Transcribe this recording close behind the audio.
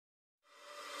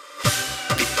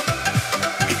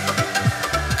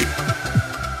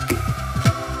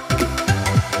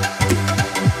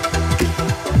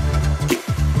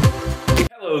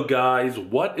guys,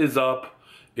 what is up?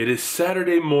 It is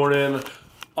Saturday morning.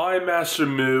 I'm Master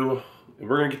Moo, and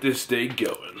we're gonna get this day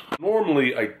going.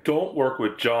 Normally, I don't work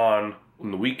with John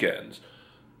on the weekends.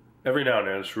 Every now and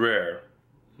then, it's rare.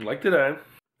 Like today.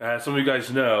 As some of you guys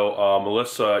know,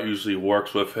 Melissa usually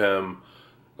works with him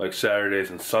like Saturdays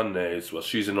and Sundays. Well,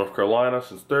 she's in North Carolina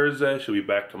since Thursday. She'll be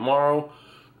back tomorrow.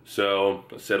 So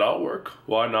I said I'll work.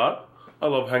 Why not? I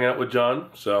love hanging out with John,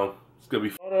 so it's gonna be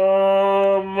fun.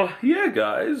 Yeah,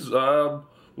 guys. I was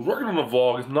working on the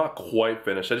vlog. It's not quite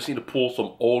finished. I just need to pull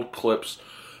some old clips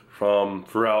from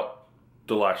throughout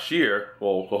the last year.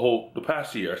 Well, the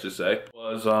past year, I should say. It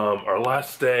was our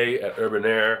last day at Urban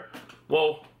Air.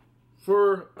 Well,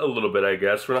 for a little bit, I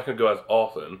guess. We're not gonna go as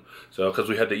often. So, because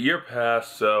we had the year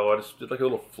pass, so I just did like a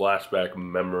little flashback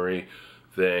memory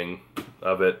thing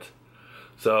of it.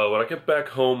 So when I get back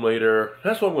home later,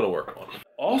 that's what I'm gonna work on.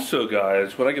 Also,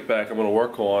 guys, when I get back, I'm gonna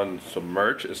work on some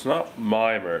merch. It's not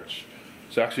my merch.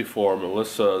 It's actually for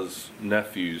Melissa's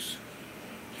nephews.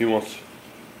 Melissa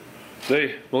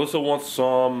wants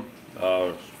some,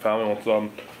 family wants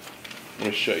some. Let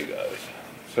me show you guys.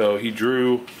 So he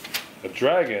drew a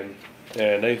dragon,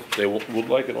 and they would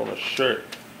like it on a shirt.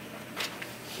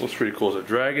 Looks pretty cool. It's a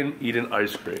dragon eating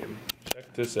ice cream.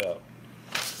 Check this out.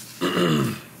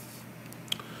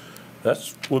 That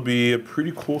would be a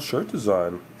pretty cool shirt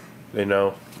design, you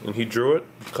know. And he drew it,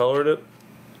 colored it,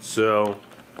 so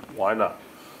why not?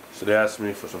 So they asked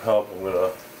me for some help. I'm gonna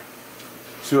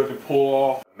see what I can pull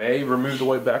off. I may remove the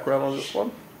white background on this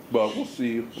one, but we'll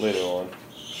see later on.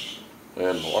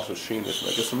 And the washing machine is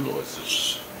making some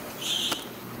noises.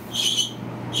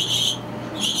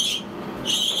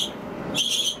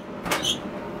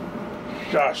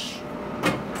 Gosh.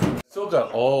 Still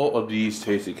got all of these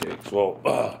tasty cakes.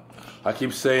 Well, I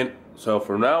keep saying, so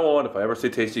from now on, if I ever say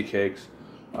tasty cakes,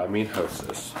 I mean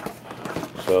Hostess.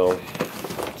 So,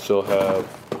 still have,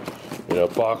 you know,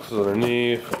 boxes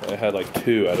underneath. I had like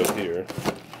 2 out of here.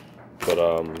 But,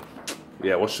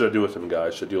 yeah, what should I do with them,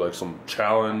 guys? Should I do like some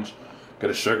challenge?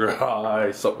 Get a sugar high,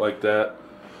 something like that?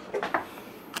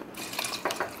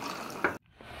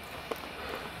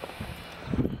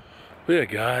 But yeah,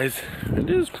 guys, it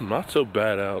is not so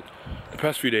bad out. The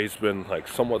past few days have been like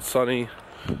somewhat sunny,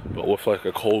 but with like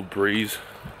a cold breeze.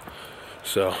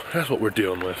 So that's what we're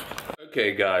dealing with.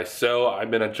 Okay, guys, so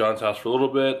I've been at John's house for a little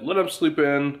bit. Let him sleep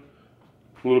in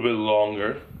a little bit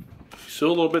longer. He's still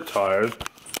a little bit tired.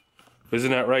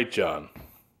 Isn't that right, John?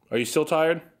 Are you still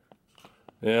tired?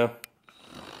 Yeah.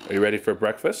 Are you ready for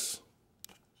breakfast?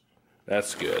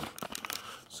 That's good.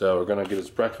 So we're gonna get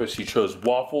his breakfast. He chose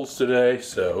waffles today,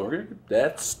 so we're gonna get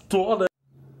that started.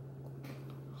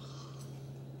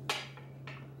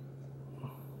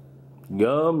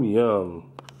 Yum,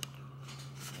 yum.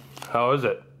 How is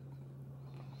it?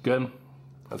 Good?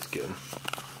 That's good.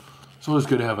 It's always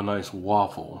good to have a nice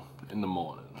waffle in the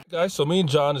morning. Guys, so me and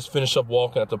John just finished up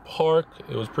walking at the park.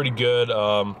 It was pretty good.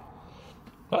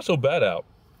 Not so bad out.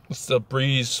 The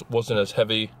breeze wasn't as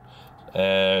heavy,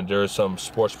 and there was some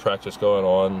sports practice going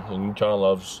on, and John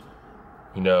loves,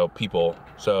 you know, people.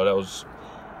 So that was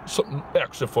something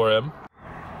extra for him.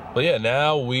 But yeah,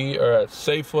 now we are at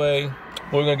Safeway.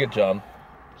 What are we gonna get, John?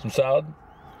 Some salad?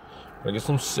 We're gonna get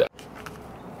some salad.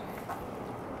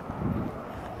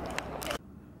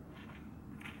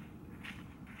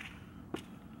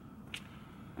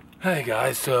 Hey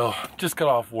guys, so just got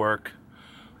off work.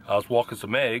 I was walking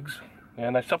some eggs,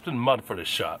 and I stepped in mud for this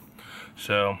shot.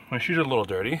 So my shoes are a little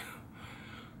dirty,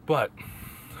 but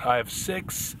I have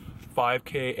 6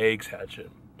 5K eggs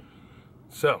hatching.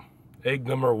 So, egg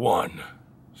number 1.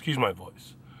 Excuse my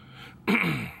voice.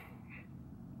 And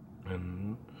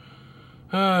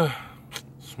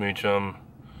smooch them.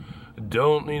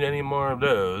 Don't need any more of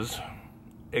those.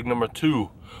 Egg number 2.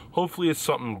 Hopefully it's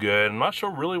something good. I'm not sure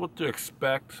really what to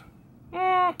expect.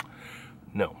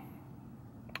 No.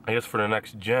 I guess for the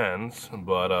next gens,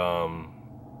 but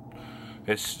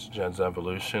it's Gen's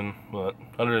evolution. But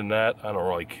other than that, I don't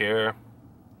really care.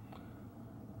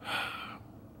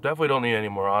 Definitely don't need any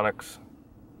more Onyx.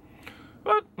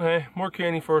 But hey, more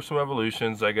candy for some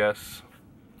evolutions, I guess.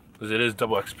 Because it is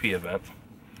double XP event.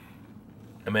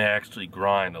 I may actually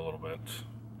grind a little bit.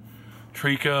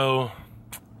 Trico.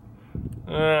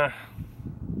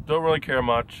 Don't really care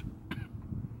much.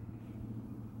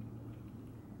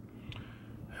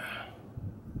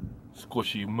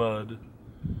 Squishy mud.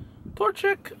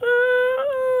 Torchic.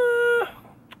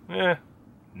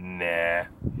 Nah.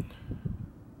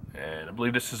 And I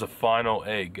believe this is a final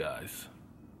egg, guys.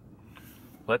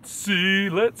 Let's see,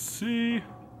 let's see.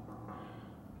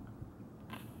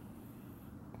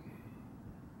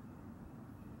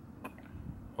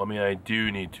 Well, I mean, I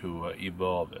do need to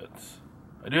evolve it.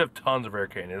 I do have tons of rare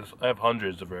candy. I have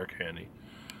hundreds of rare candy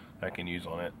I can use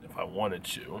on it if I wanted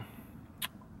to.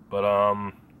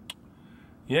 But,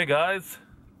 yeah, guys,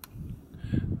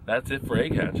 that's it for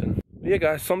egg hatching. Yeah,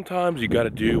 guys, sometimes you gotta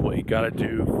do what you gotta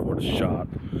do for the shot.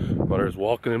 Whether it's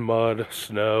walking in mud,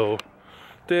 snow,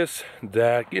 this,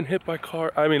 that, getting hit by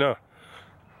car. I mean,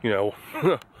 you know,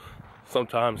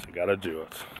 sometimes you gotta do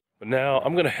it. But now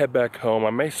I'm gonna head back home.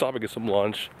 I may stop and get some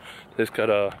lunch. Just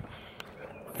gotta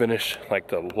finish like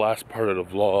the last part of the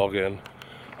vlog and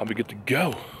I'll be good to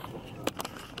go.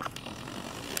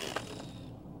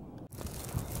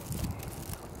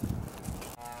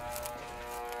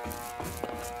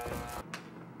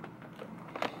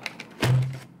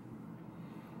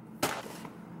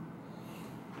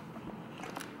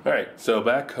 Alright, so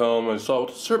back home, I saw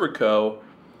Serbico.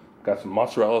 Got some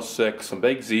mozzarella sticks, some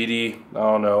baked ziti. I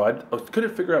don't know, I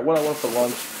couldn't figure out what I wanted for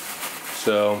lunch.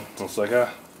 So, I was like,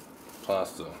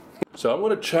 pasta. So I'm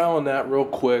gonna chow on that real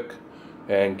quick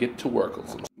and get to work on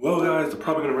some. Well guys, I'm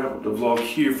probably gonna wrap up the vlog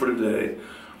here for today.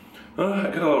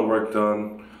 I got a lot of work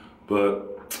done,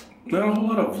 but not a whole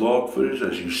lot of vlog footage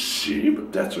as you see,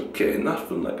 but that's okay,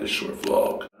 nothing like a short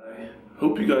vlog. I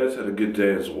hope you guys had a good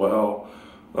day as well.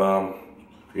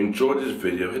 If you enjoyed this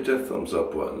video, hit that thumbs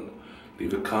up button.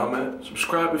 Leave a comment,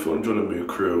 subscribe if you want to join the Mooo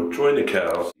crew, join the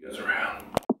cows. See you guys around.